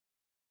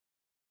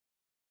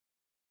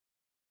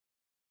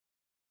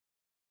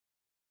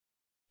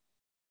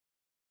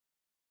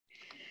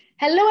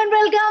Hello and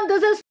welcome.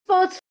 This is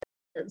Sports,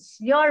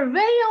 your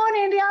very own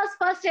India's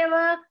first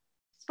ever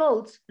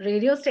sports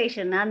radio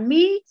station. And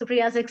me,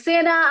 Supriya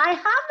Saxena, I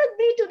have with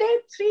me today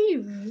three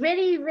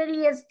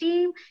very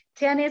esteemed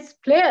tennis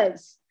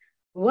players.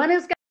 One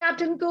is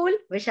Captain Cool,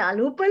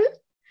 Vishal Uppal.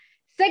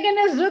 Second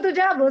is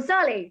Rutuja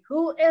Bhosale,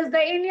 who is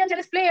the Indian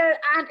tennis player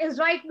and is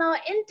right now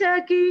in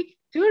Turkey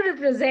to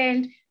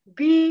represent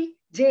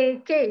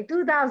BJK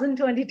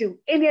 2022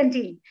 Indian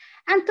team.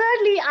 And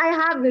thirdly, I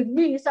have with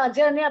me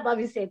Sowjanya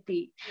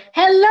Bavisetti.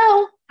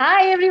 Hello.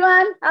 Hi,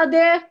 everyone out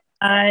there.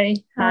 Hi.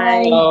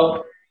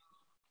 Hello.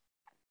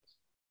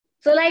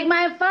 So,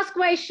 my first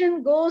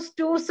question goes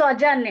to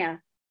Sowjanya.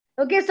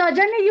 Okay,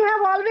 Sowjanya, you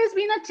have always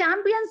been a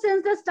champion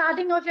since the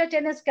starting of your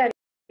tennis career.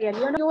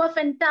 You were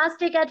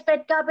fantastic at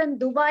Fed Cup in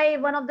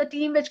Dubai, one of the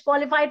team which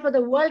qualified for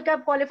the World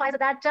Cup qualifiers at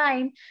that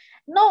time.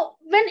 Now,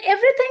 when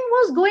everything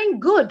was going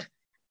good,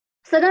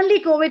 suddenly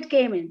COVID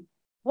came in.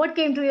 What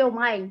came to your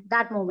mind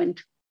that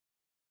moment?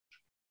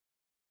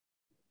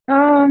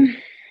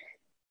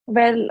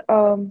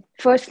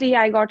 Firstly,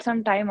 I got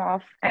some time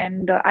off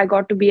and I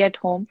got to be at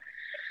home.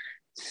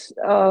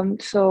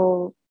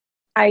 So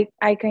I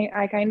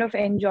kind of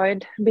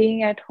enjoyed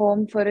being at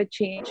home for a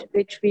change,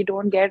 which we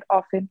don't get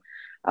often.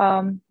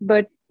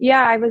 But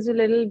yeah, I was a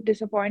little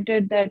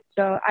disappointed that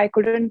I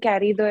couldn't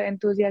carry the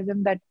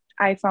enthusiasm that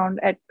I found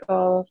at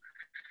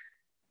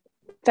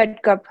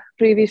Fed Cup,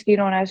 previously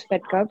known as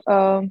Fed Cup.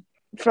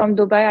 From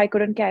Dubai, I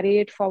couldn't carry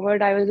it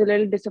forward. I was a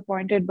little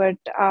disappointed, but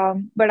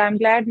I'm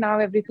glad now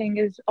everything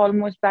is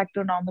almost back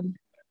to normal.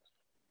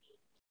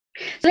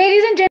 So,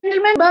 ladies and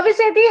gentlemen,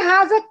 Bavisetti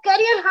has a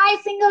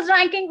career-high singles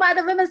ranking by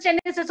the Women's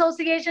Tennis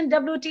Association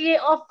 (WTA)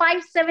 of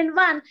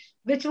 571,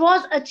 which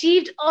was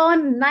achieved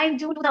on 9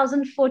 June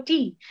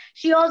 2014.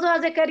 She also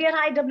has a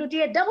career-high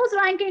WTA doubles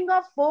ranking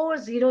of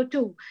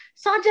 402.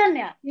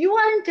 Sowjanya, you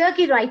are in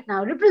Turkey right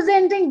now,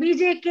 representing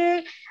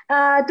BJK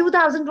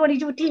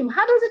 2022 team.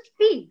 How does it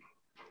feel?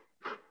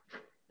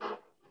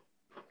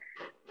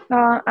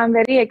 I'm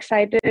very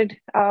excited.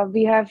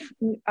 When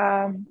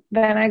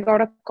I got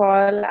a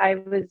call, I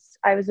was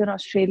in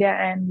Australia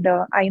and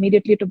I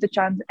immediately took the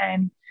chance.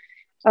 And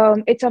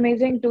it's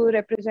amazing to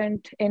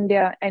represent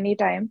India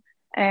anytime.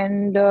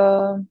 And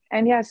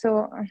yeah,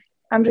 so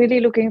I'm really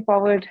looking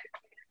forward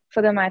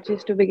for the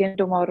matches to begin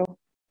tomorrow.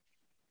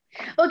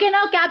 Okay,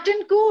 now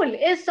Captain Cool,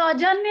 is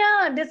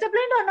Sowjanya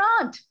disciplined or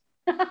not?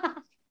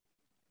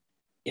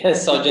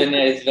 Yes,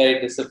 Sowjanya is very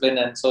disciplined,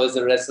 and so is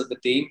the rest of the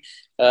team.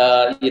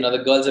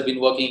 The girls have been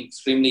working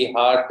extremely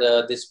hard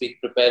this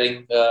week,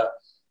 preparing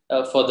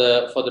for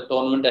the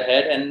tournament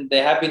ahead, and they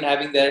have been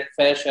having their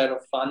fair share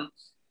of fun.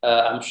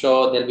 I'm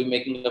sure they'll be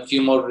making a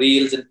few more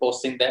reels and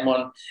posting them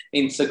on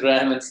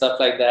Instagram and stuff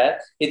like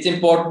that. It's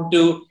important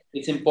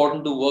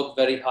to work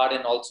very hard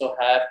and also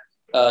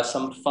have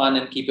some fun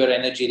and keep your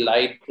energy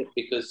light,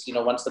 because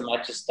once the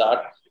matches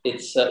start,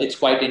 it's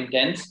quite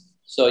intense.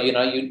 So, you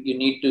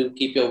need to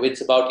keep your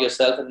wits about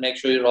yourself and make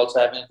sure you're also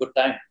having a good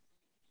time.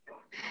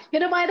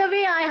 By the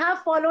way, I have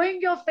following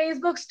your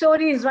Facebook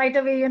stories right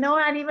away,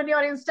 and even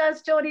your Insta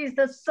stories.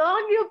 The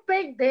song you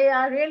picked, they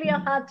are really a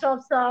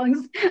heartthrob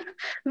songs.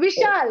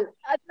 Vishal,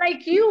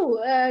 like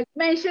you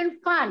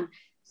mentioned fun.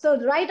 So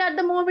right at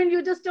the moment,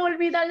 you just told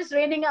me that it's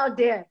raining out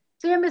there.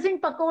 So you're missing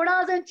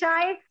pakoras and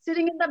chai,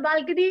 sitting in the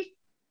balcony,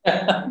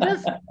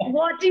 just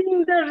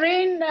watching the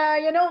rain,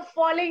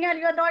 falling, and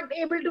you're not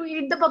able to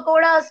eat the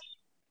pakoras.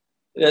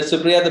 Yeah,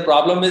 Supriya, the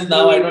problem is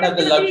now I don't have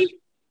the luxury.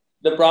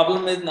 The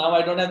problem is now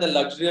I don't have the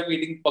luxury of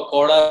eating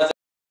pakoras.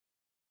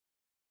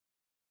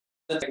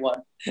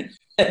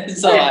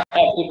 So I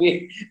have to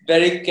be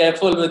very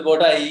careful with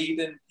what I eat.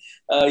 And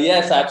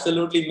yes,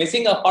 absolutely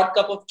missing a hot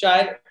cup of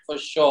chai for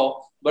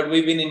sure. But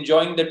we've been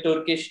enjoying the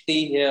Turkish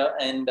tea here,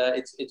 and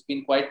it's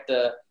been quite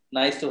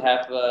nice to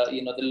have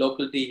the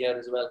local tea here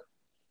as well.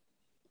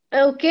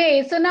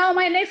 Okay, so now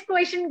my next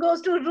question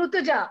goes to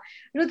Rutuja.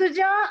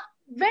 Rutuja,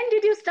 when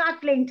did you start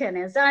playing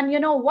tennis, and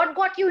what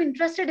got you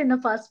interested in the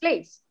first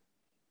place?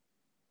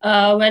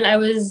 Well, I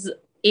was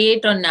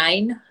 8 or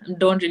 9.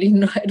 Don't really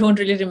know. I don't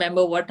really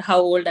remember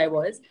how old I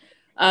was.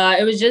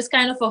 It was just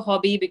kind of a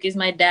hobby because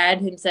my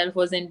dad himself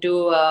was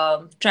into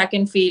track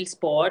and field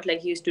sport. Like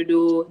he used to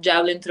do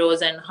javelin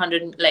throws and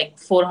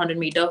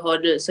 400-meter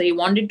hurdles. So he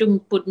wanted to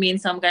put me in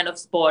some kind of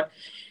sport.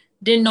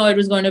 Didn't know it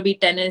was going to be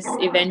tennis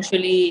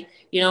eventually.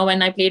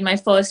 When I played my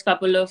first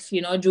couple of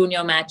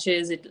junior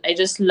matches, I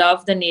just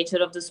loved the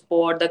nature of the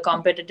sport, the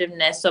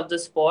competitiveness of the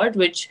sport,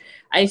 which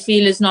I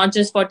feel is not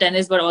just for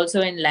tennis but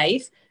also in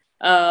life.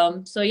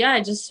 So yeah,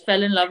 I just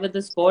fell in love with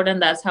the sport,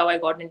 and that's how I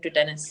got into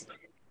tennis.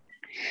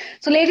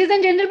 So, ladies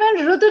and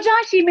gentlemen,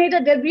 Rutuja, she made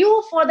a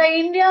debut for the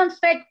Indian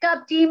Fed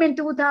Cup team in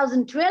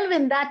 2012.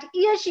 In that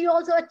year, she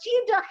also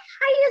achieved the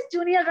highest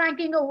junior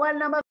ranking of world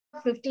number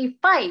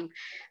 55.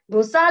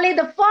 Bhosale,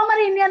 the former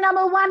Indian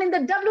number 1 in the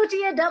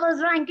WTA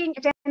doubles ranking,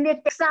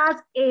 attended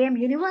Texas A&M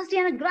University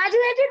and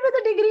graduated with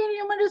a degree in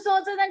human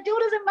resources and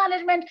tourism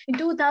management in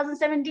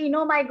 2017.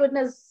 Oh my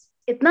goodness,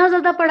 इतना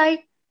ज़्यादा पढ़ाई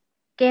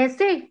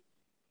कैसे?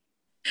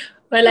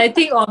 Well, I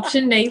think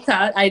option nahi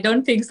tha. I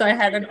don't think so. I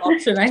had an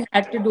option. I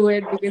had to do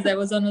it because I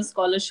was on a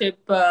scholarship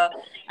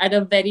at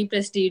a very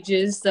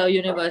prestigious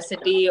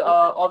university.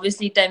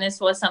 Obviously,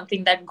 tennis was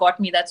something that got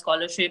me that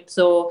scholarship.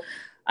 So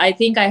I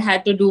think I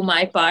had to do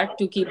my part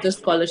to keep the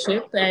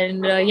scholarship.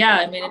 And yeah,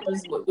 I mean,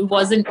 it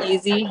wasn't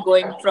easy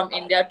going from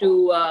India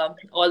to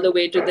all the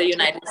way to the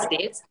United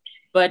States.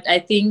 But I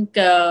think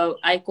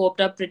I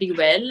coped up pretty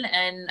well,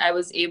 and I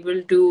was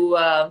able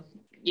to.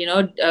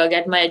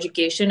 Get my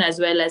education as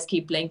well as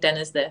keep playing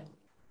tennis there.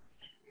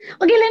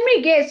 Okay, let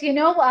me guess.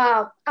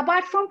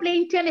 Apart from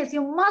playing tennis,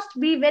 you must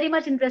be very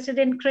much interested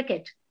in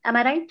cricket. Am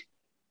I right?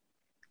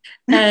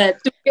 Uh,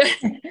 to, be,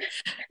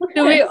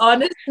 to be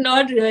honest,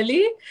 not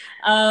really.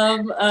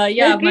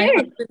 Yeah,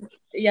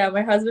 Okay.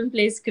 my husband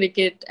plays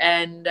cricket,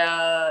 and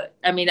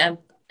I mean, I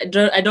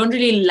don't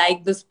really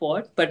like the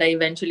sport, but I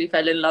eventually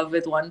fell in love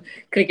with one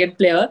cricket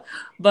player.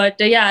 But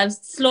yeah, I'm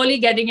slowly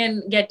getting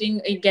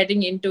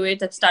into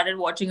it. I've started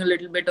watching a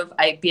little bit of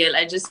IPL.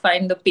 I just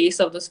find the pace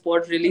of the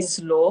sport really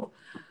slow.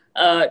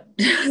 Uh,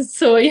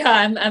 so yeah,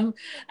 I'm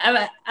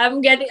I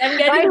getting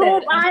there.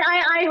 hope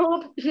I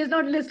hope he's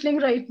not listening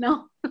right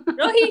now.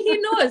 No, he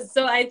knows.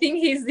 So I think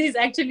he's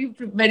actually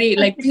very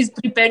like he's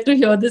prepared to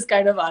hear this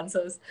kind of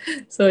answers.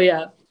 So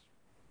yeah.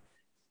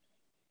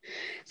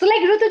 So,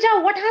 like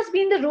Rutuja, what has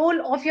been the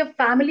role of your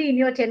family in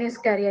your tennis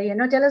career?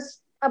 Tell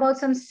us about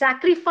some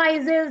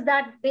sacrifices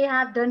that they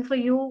have done for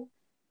you.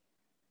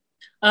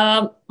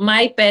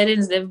 My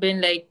parents, they've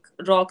been like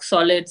rock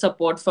solid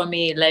support for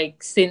me,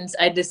 like since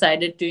I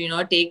decided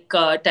to take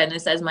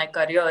tennis as my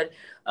career.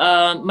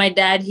 My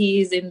dad,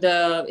 he's in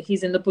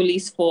the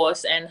police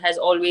force and has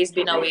always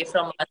been away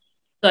from us.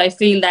 So I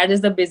feel that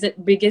is the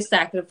biggest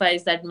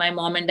sacrifice that my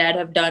mom and dad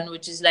have done,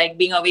 which is like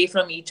being away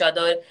from each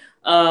other.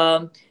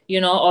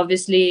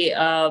 Obviously,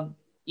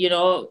 you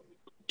know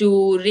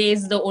to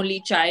raise the only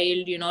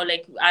child,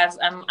 like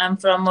I'm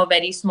from a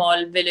very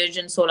small village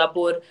in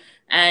Solapur,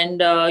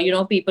 and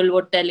people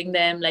were telling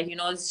them like,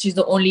 she's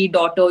the only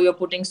daughter, you're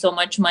putting so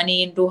much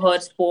money into her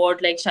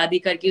sport, like shadi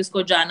karke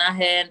usko jana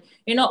hai,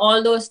 and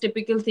all those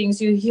typical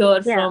things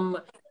Yeah.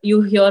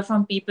 you hear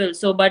from people.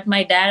 So but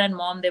my dad and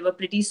mom, they were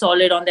pretty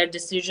solid on their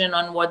decision,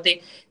 on what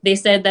they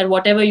said that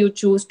whatever you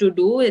choose to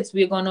do, it's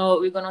we're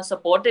gonna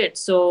support it.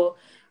 So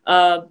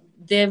uh,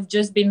 they've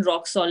just been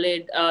rock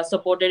solid,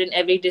 supported in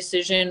every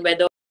decision,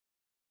 whether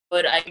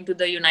I going to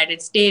the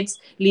United States,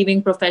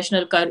 leaving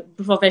professional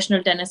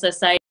tennis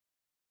aside.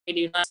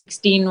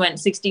 16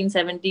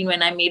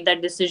 when I made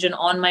that decision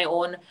on my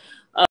own.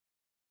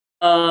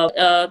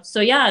 So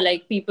yeah,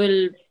 like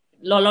a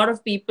lot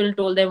of people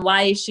told them,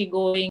 why is she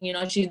going,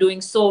 she's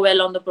doing so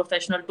well on the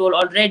professional tour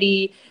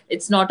already,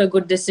 it's not a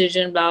good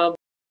decision, blah blah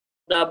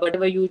blah. But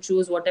whatever you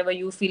choose, whatever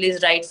you feel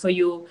is right for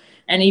you.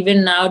 And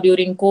even now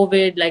during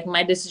COVID, like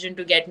my decision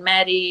to get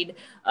married,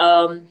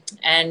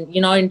 and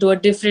into a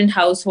different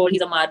household,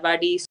 he's a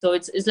Marwadi, so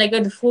it's like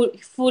a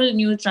full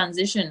new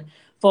transition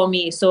for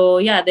me. So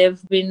yeah,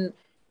 they've been,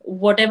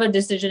 whatever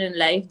decision in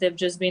life, they've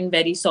just been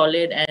very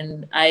solid,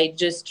 and I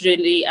just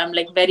really, I'm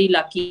like very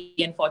lucky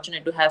and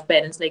fortunate to have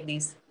parents like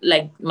these,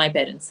 like my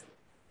parents.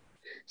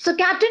 So,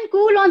 Captain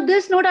Cool, on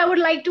this note, I would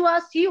like to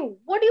ask you,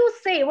 what do you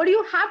say? What do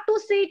you have to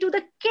say to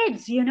the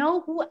kids,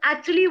 who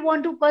actually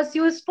want to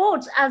pursue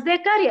sports as their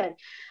career?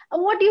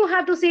 What do you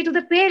have to say to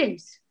the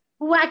parents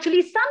who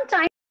actually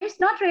sometimes,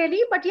 not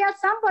really, but yeah,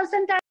 some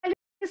percentile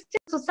is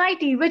still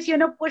society, which,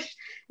 push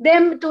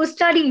them to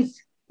studies,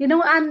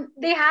 and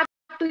they have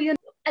to,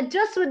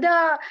 adjust with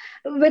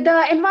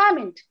the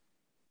environment.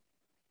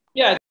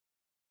 Yeah,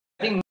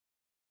 I think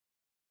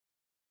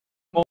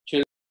more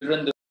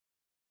children the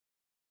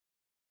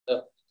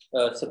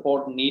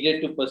support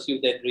needed to pursue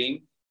their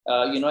dream.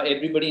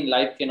 Everybody in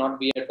life cannot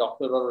be a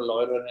doctor or a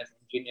lawyer or an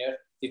engineer.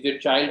 If your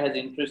child has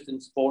interest in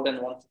sport and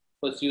wants to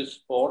pursue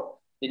sport,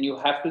 then you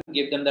have to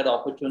give them that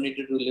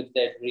opportunity to live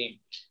their dream.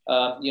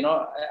 I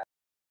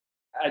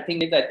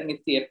think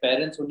it's the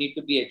parents who need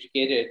to be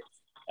educated,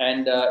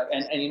 and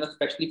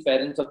especially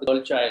parents of the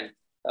girl child.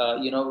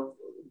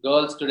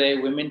 Girls today,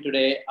 women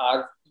today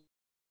are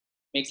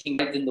making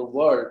strides in the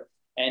world,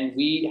 and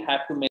we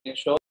have to make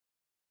sure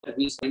that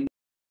we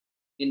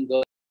in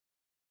girls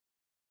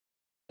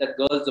that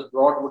girls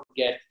abroad would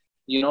get,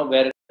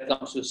 where it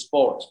comes to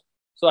sports.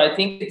 So I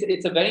think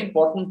it's a very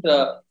important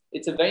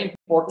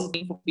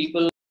thing for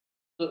people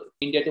in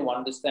India to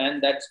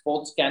understand that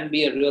sports can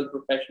be a real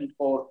profession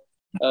for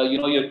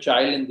your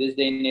child in this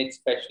day and age,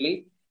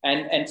 especially,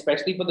 and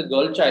especially for the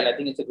girl child. I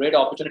think it's a great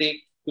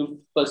opportunity to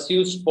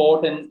pursue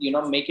sport and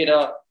make it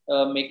a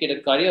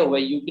career where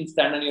you can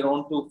stand on your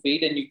own 2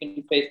 feet and you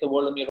can face the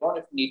world on your own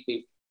if need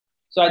be.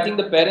 So I think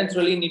the parents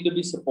really need to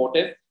be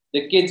supportive.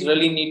 The kids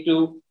really need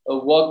to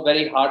work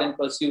very hard and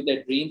pursue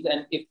their dreams.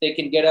 And if they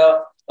can get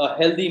a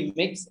healthy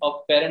mix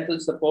of parental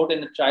support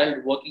and a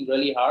child working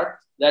really hard,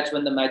 that's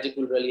when the magic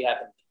will really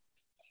happen.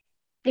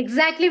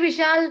 Exactly,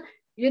 Vishal.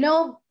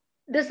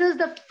 This is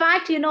the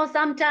fact,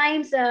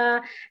 sometimes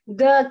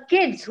the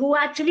kids who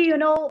actually,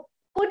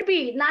 could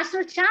be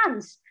national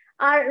champs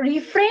are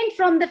refrained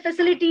from the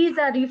facilities,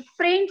 are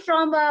refrained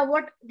from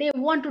what they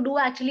want to do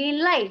actually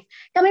in life.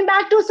 Coming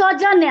back to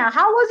Sowjanya,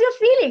 how was your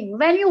feeling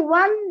when you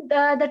won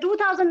the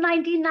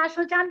 2019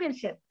 national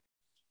championship?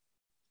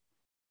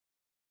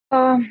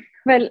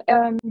 Well,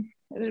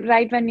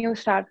 right when you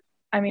start,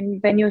 I mean,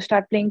 when you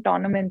start playing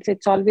tournaments,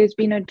 it's always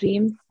been a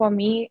dream for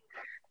me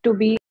to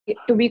be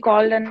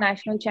called a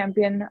national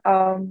champion.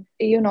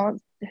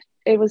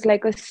 It was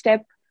like a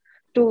step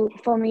to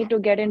for me to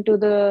get into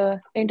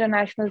the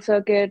international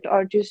circuit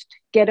or just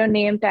get a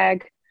name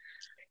tag.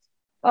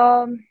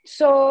 When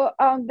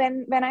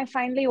I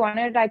finally won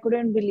it, I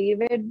couldn't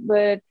believe it,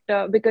 but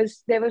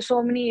because there were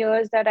so many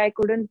years that I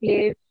couldn't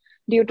play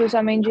due to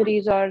some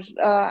injuries, or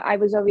I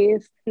was away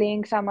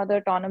playing some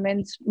other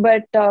tournaments.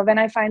 But when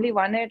I finally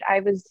won it,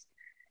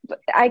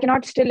 I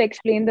cannot still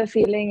explain the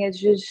feeling. It's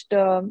just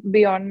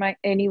beyond my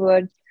any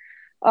words.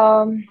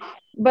 Um,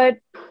 but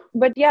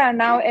but yeah,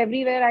 now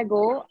everywhere I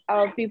go,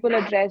 people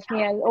address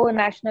me as, oh,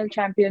 national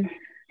champion.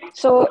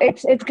 So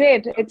it's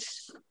great.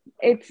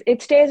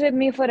 It stays with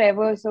me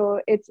forever.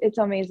 So it's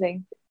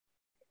amazing.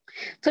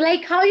 So,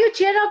 like, how you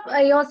cheer up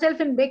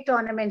yourself in big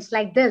tournaments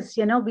like this,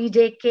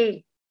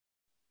 BJK?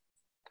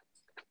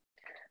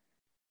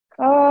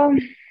 Um,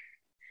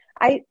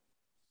 I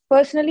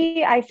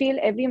personally I feel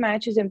every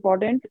match is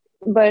important,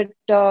 but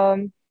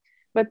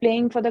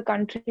playing for the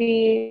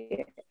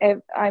country,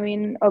 I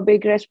mean, a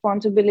big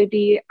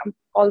responsibility.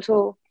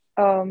 Also,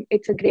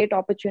 it's a great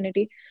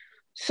opportunity.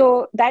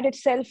 So that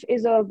itself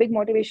is a big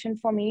motivation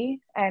for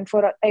me and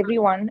for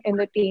everyone in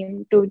the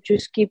team to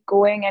just keep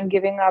going and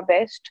giving our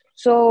best.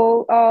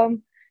 So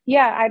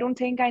yeah, I don't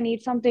think I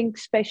need something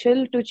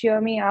special to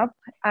cheer me up.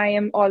 I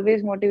am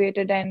always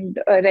motivated and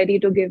ready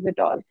to give it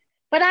all.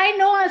 But I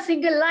know a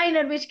single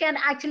liner which can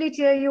actually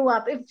cheer you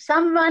up. If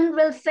someone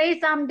will say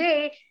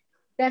someday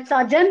that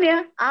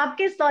सौजन्य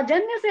आपके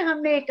सौजन्य से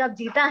हमने एक cup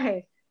जीता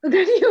है,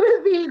 then you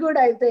will feel good,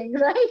 I think,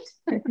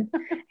 right?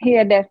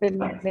 Yeah,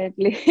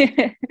 definitely.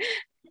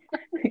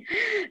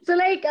 So,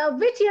 like,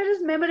 which year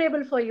is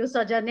memorable for you,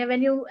 Sowjanya,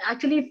 when you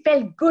actually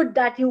felt good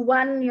that you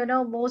won,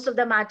 most of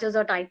the matches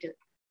or title?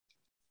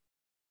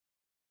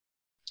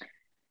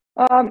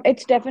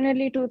 It's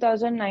definitely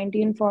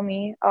 2019 for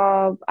me.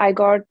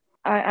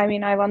 I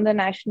mean, I won the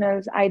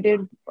nationals. I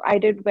did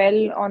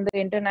well on the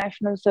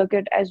international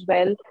circuit as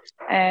well,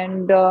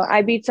 and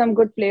I beat some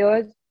good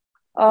players.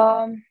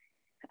 Um,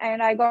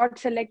 and I got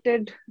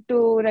selected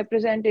to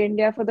represent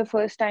India for the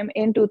first time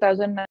in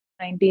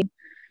 2019.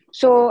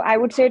 So I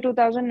would say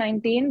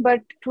 2019,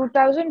 but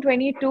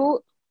 2022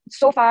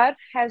 so far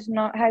has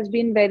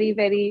been very,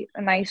 very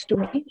nice to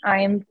me. I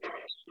am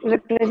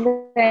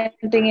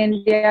representing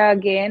India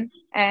again,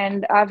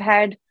 and I've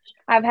had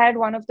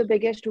one of the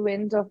biggest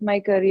wins of my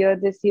career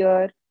this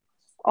year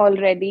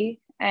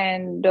already,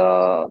 and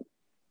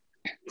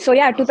so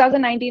yeah,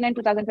 2019 and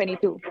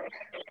 2022.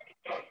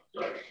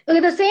 Okay,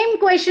 the same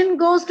question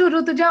goes to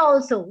Rutuja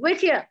also.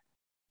 Which year?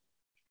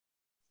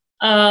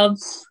 Um,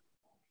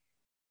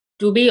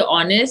 to be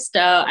honest,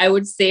 I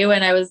would say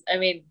when I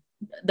mean,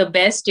 the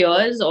best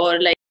years, or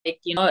like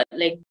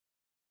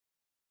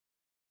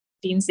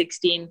 15,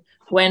 16,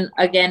 when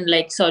again,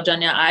 like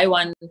Sowjanya, I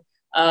won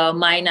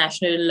my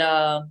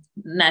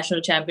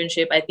national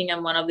championship. I think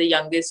I'm one of the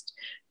youngest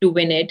to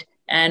win it.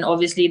 And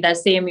obviously that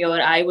same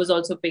year, I was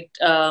also picked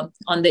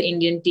on the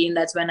Indian team.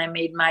 That's when I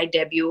made my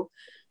debut.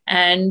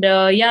 And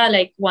yeah,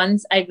 like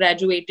once I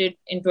graduated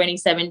in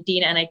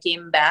 2017 and I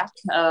came back,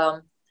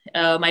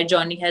 my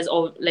journey has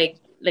like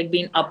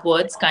been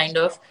upwards kind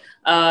of.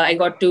 I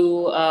got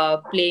to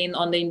play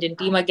on the Indian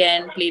team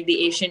again, played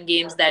the Asian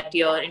Games that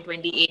year in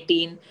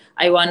 2018.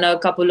 I won a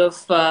couple of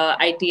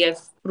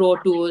ITF Pro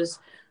Tours.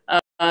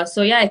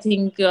 So yeah, I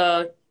think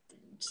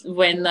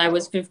when I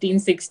was 15,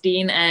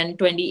 16 and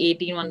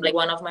 2018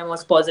 one of my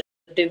most positive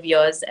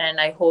years, and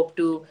I hope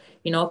to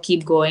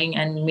keep going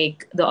and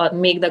make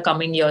the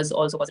coming years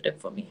also positive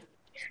for me.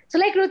 So,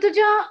 like,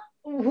 Rutuja,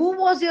 who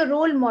was your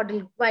role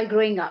model while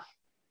growing up?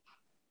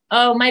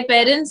 My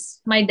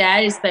parents, my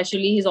dad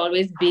especially, he's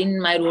always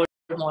been my role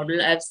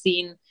model. I've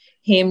seen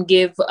him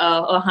give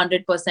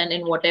 100%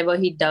 in whatever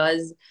he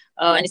does,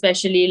 and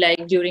especially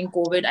like during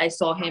COVID, I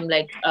saw him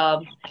like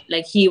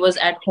he was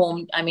at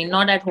home. I mean,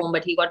 not at home,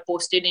 but he got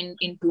posted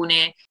in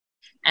Pune.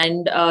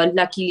 And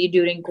luckily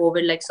during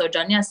COVID, like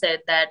Sowjanya said,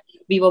 that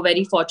we were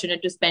very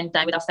fortunate to spend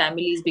time with our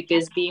families,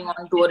 because being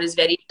on tour is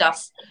very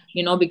tough,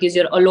 because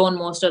you're alone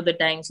most of the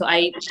time. So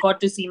I got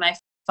to see my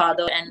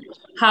father and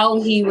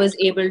how he was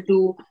able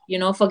to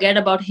forget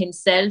about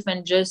himself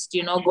and just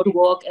go to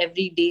work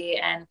every day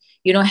and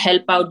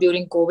help out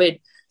during COVID.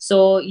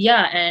 So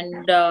yeah.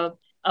 And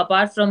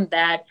apart from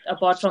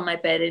my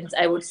parents,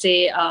 I would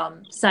say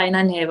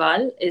Saina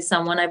Nehwal is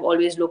someone I've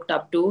always looked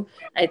up to.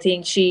 I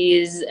think she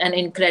is an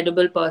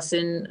incredible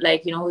person,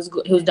 like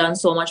who's done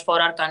so much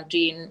for our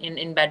country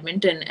in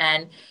badminton.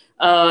 And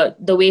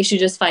the way she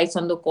just fights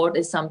on the court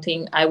is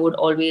something I would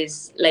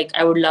always like.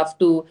 I would love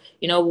to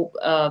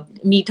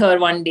meet her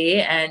one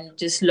day and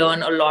just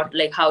learn a lot,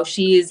 like how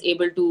she is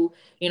able to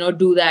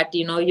do that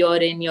year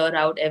in year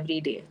out every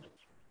day.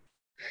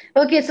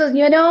 Okay, so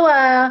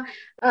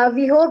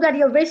we hope that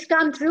your wish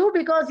come true,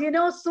 because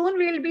soon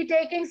we'll be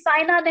taking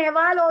Saina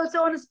Nehwal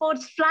also on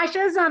sports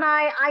flashes, and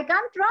I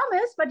can't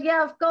promise, but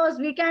yeah, of course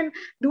we can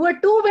do a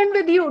two win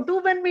with you. Two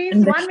win means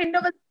And one window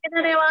with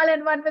Saina Nehwal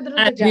and one with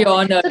I'd be Rutuja.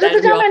 honored. So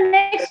I'd be Rutuja, honored. my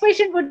next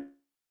question would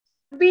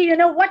be,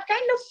 what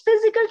kind of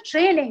physical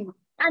training?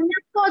 And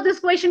of course, this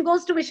question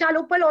goes to Vishal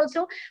Uppal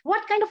also.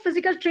 What kind of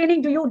physical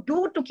training do you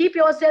do to keep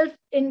yourself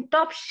in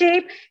top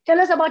shape? Tell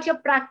us about your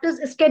practice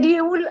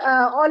schedule,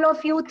 all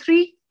of you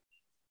three.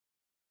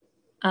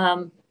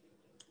 Um,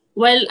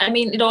 Well, I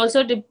mean, it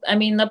also, I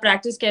mean, the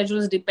practice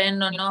schedules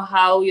depend on,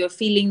 how you're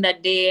feeling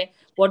that day,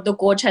 what the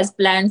coach has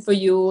planned for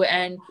you,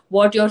 and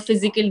what your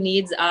physical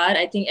needs are.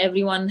 I think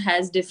everyone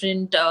has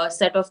different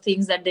set of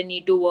things that they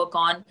need to work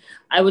on.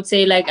 I would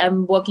say, like,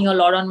 I'm working a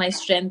lot on my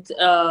strength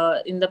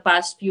in the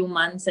past few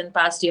months and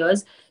past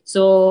years.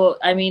 So,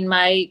 I mean,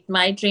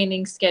 my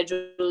training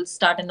schedules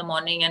start in the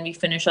morning and we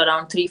finish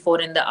around 3,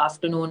 4 in the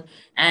afternoon,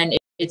 and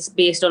it's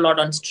based a lot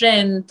on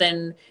strength,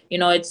 and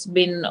it's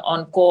been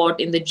on court,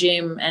 in the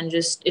gym, and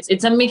just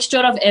it's a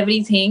mixture of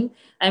everything.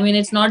 I mean,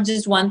 it's not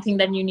just one thing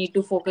that you need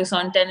to focus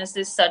on. Tennis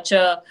is such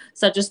a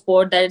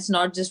sport that it's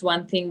not just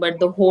one thing, but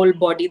the whole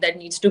body that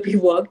needs to be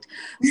worked.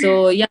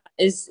 So yeah,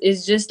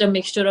 it's just a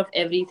mixture of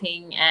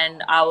everything,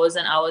 and hours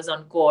and hours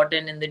on court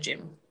and in the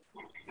gym.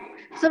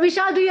 So,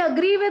 Vishal, do you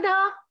agree with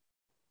her?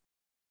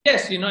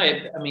 Yes,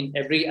 I mean,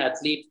 every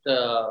athlete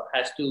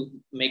has to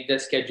make their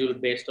schedule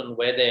based on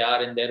where they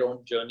are in their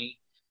own journey.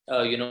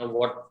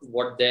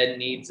 What their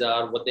needs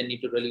are, what they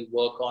need to really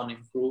work on,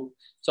 improve.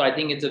 So I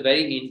think it's a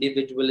very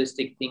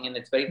individualistic thing, and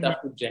it's very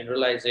tough to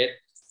generalize it.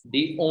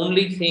 The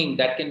only thing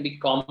that can be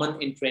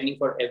common in training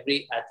for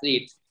every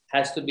athlete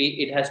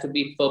it has to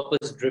be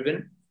purpose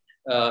driven.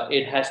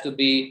 It has to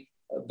be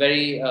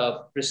very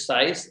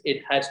precise.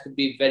 It has to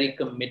be very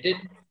committed,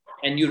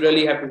 and you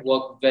really have to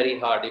work very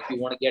hard if you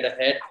want to get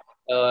ahead.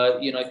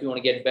 If you want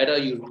to get better,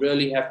 you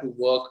really have to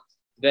work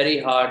very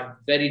hard,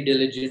 very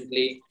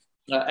diligently,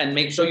 and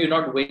make sure you're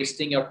not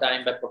wasting your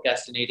time by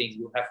procrastinating.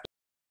 You have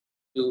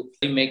to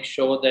really make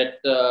sure that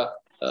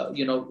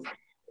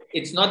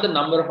it's not the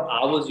number of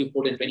hours you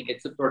put in training;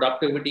 it's the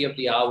productivity of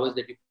the hours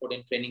that you put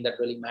in training that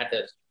really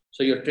matters.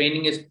 So your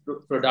training is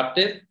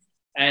productive,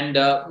 and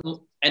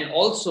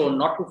also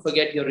not to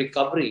forget your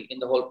recovery in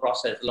the whole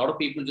process. A lot of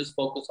people just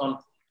focus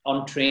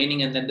on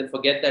training, and then they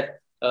forget that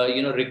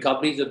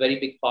recovery is a very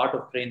big part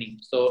of training.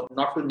 So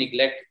not to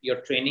neglect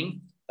your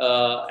training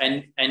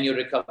and your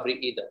recovery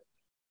either.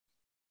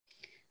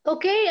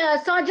 Okay,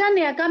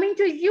 Sowjanya, coming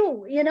to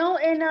you,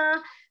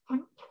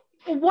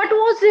 what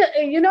was,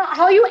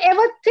 how you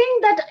ever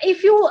think that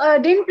if you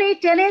didn't play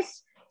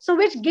tennis, so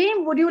which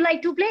game would you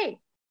like to play?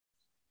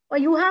 Or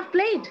you have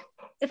played,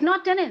 if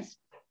not tennis?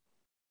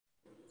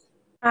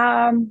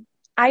 Um,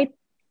 I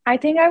I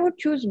think I would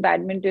choose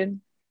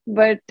badminton,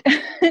 but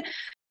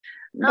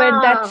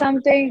but that's Ah,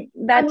 something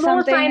and that's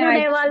more something Saina I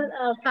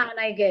Nehwal fan,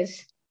 I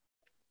guess.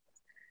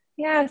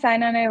 yeah,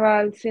 Saina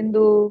Nehwal,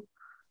 Sindhu,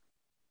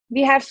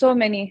 we have so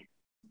many.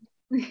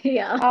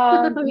 Yeah.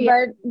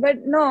 Yeah. But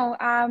no,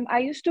 I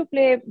used to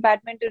play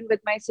badminton with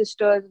my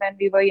sisters when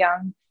we were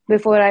young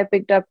before I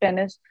picked up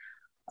tennis.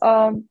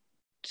 Um,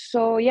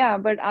 so yeah,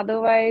 but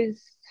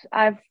otherwise,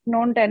 I've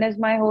known tennis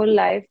my whole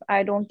life.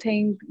 I don't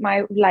think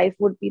my life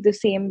would be the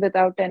same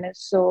without tennis.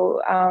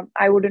 So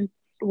I wouldn't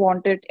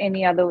want it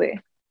any other way.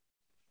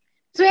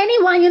 So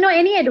anyone,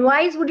 any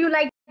advice would you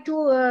like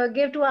to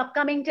give to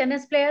upcoming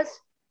tennis players?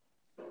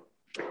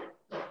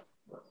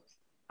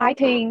 I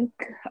think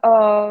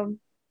uh,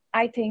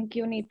 I think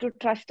you need to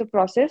trust the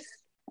process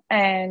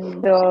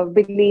and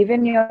believe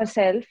in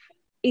yourself,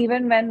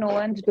 even when no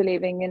one's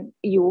believing in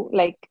you.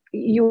 Like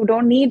you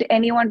don't need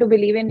anyone to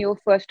believe in you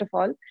first of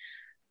all,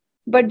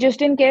 but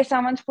just in case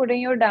someone's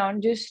putting you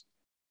down, just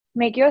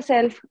make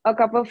yourself a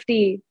cup of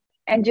tea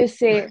and just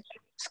say,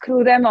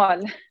 "Screw them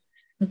all,"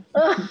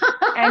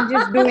 and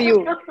just do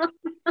you,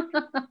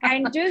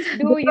 and just This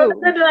do was a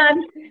you. good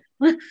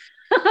one.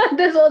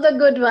 This was a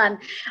good one.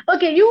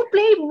 Okay, you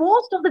play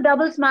most of the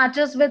doubles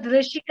matches with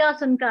Rishika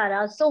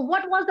Sankara. So,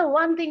 what was the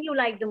one thing you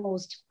liked the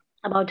most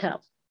about her?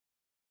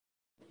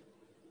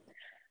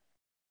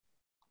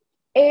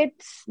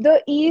 It's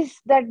the ease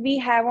that we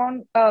have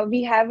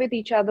with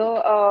each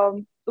other.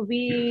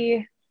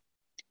 We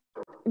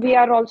we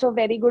are also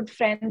very good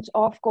friends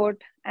off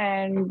court,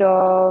 and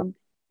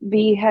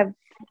we have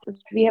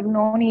we have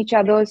known each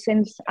other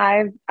since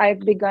I've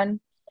begun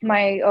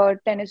my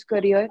tennis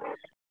career.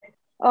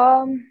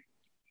 Um,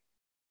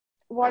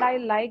 what I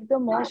like the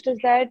most is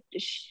that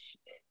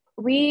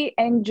we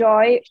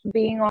enjoy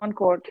being on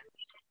court.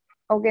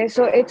 Okay,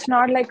 so it's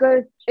not like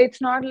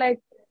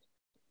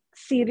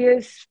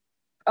serious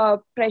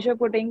pressure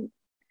putting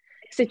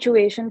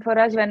situation for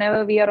us.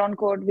 Whenever we are on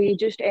court, we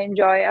just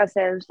enjoy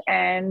ourselves,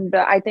 and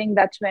I think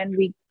that's when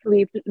we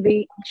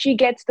she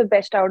gets the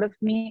best out of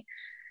me,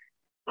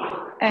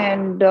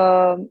 and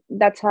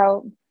that's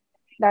how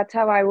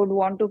I would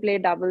want to play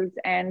doubles,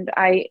 and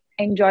I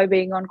enjoy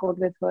being on court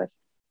with her.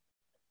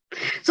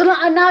 So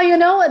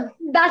now,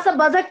 that's a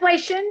buzzer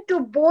question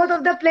to both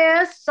of the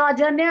players,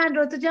 Sowjanya and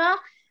Rutuja.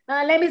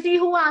 Let me see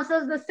who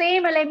answers the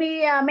same, and let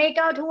me make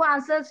out who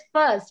answers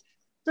first.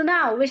 So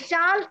now,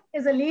 Vishal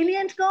is a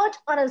lenient coach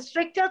or a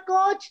stricter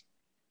coach,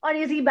 or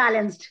is he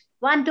balanced?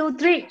 One, two,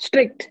 three.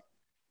 Strict.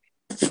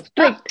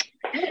 Ah,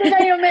 Rutuja,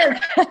 you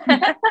missed.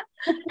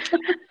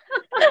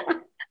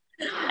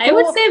 I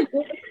would say,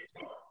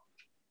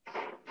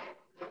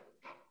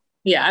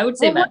 yeah, I would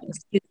say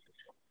balance.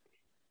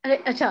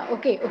 अच्छा,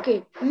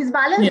 okay. He's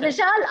balanced. Yeah.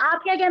 Vishal,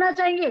 आप क्या कहना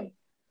चाहेंगे?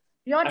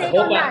 Your I take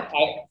hope on that.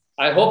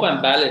 I hope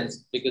I'm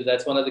balanced, because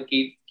that's one of the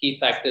key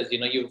factors.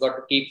 You've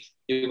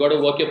got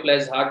to work your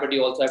players hard, but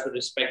you also have to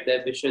respect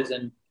their wishes,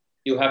 and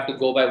you have to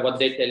go by what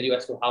they tell you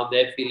as to how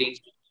they're feeling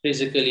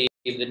physically,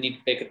 if they need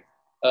to take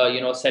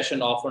a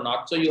session off or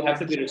not. So you have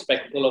to be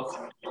respectful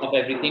of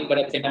everything, but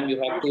at the same time you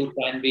have to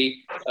try and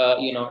be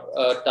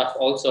tough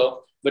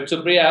also. But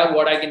Supriya,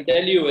 what I can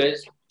tell you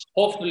is,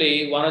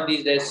 hopefully one of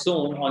these days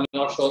soon on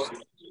your show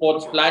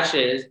Sports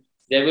Flashes,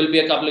 there will be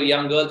a couple of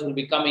young girls who will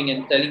be coming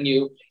and telling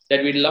you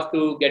that we'd love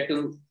to get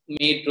to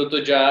meet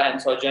Rutuja and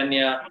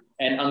Sowjanya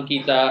and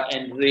Ankita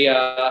and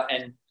Ria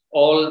and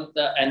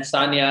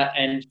Sanya,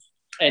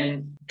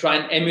 and try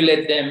and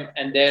emulate them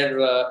and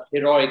their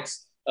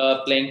heroics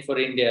playing for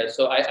India.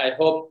 So I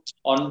hope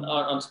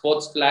on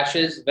Sports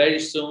Flashes very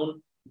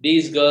soon,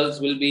 these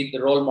girls will be the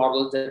role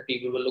models that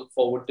people will look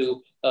forward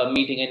to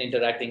meeting and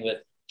interacting with.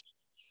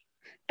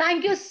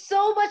 Thank you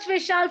so much,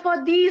 Vishal,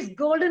 for these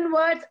golden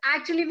words.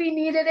 Actually, we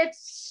needed it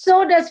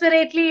so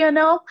desperately.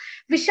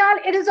 Vishal,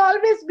 it has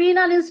always been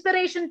an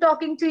inspiration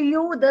talking to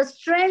you. The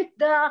strength,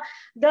 the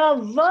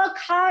work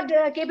hard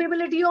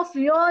capability of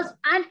yours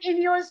and in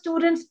your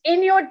students,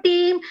 in your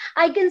team.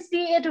 I can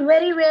see it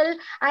very well.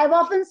 I've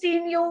often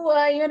seen you,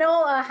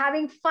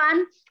 having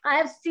fun. I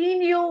have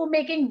seen you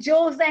making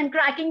jokes and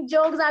cracking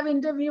jokes. I've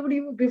interviewed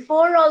you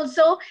before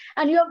also,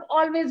 and you have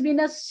always been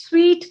a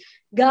sweet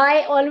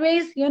guy.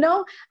 Always, he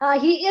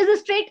is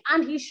strict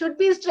and he should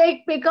be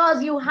strict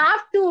because you have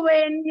to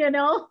win,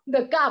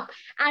 the cup.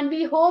 And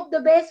we hope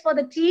the best for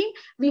the team.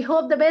 We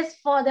hope the best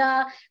for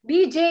the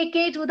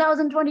BJK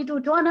 2022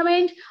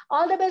 tournament.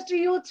 All the best to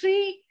you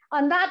three.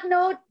 On that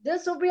note,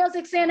 this is Supriya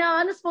Saxena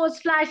on Sports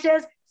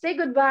Flashes. Say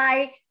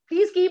goodbye.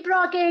 Please keep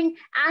rocking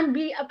and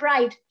be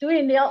upright to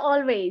India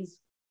always.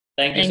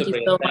 Thank you, Thank you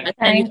Supriya. so Thank you. much.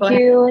 Thank you Thank for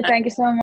having you. us. Thank you so much.